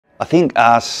I think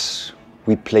as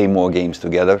we play more games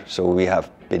together, so we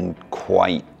have been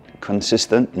quite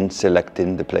consistent in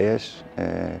selecting the players.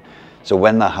 So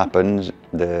when that happens,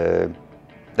 the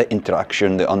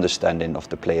interaction, the understanding of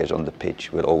the players on the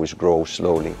pitch will always grow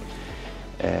slowly.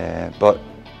 But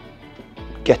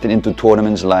getting into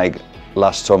tournaments like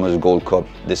last summer's Gold Cup,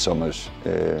 this summer's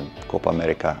Copa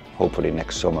America, hopefully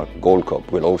next summer Gold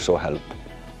Cup, will also help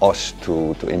us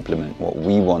to implement what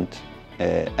we want,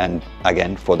 and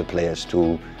again for the players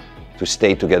to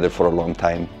stay together for a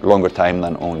longer time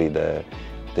than only the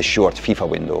short FIFA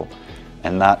window.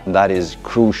 And that is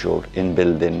crucial in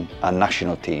building a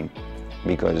national team,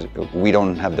 because we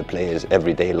don't have the players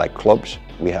every day like clubs.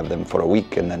 We have them for a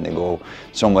week and then they go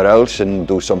somewhere else and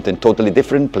do something totally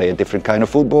different, play a different kind of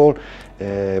football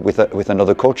with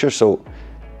another culture. So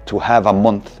to have a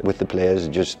month with the players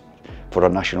just for a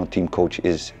national team coach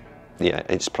is, yeah,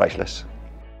 it's priceless.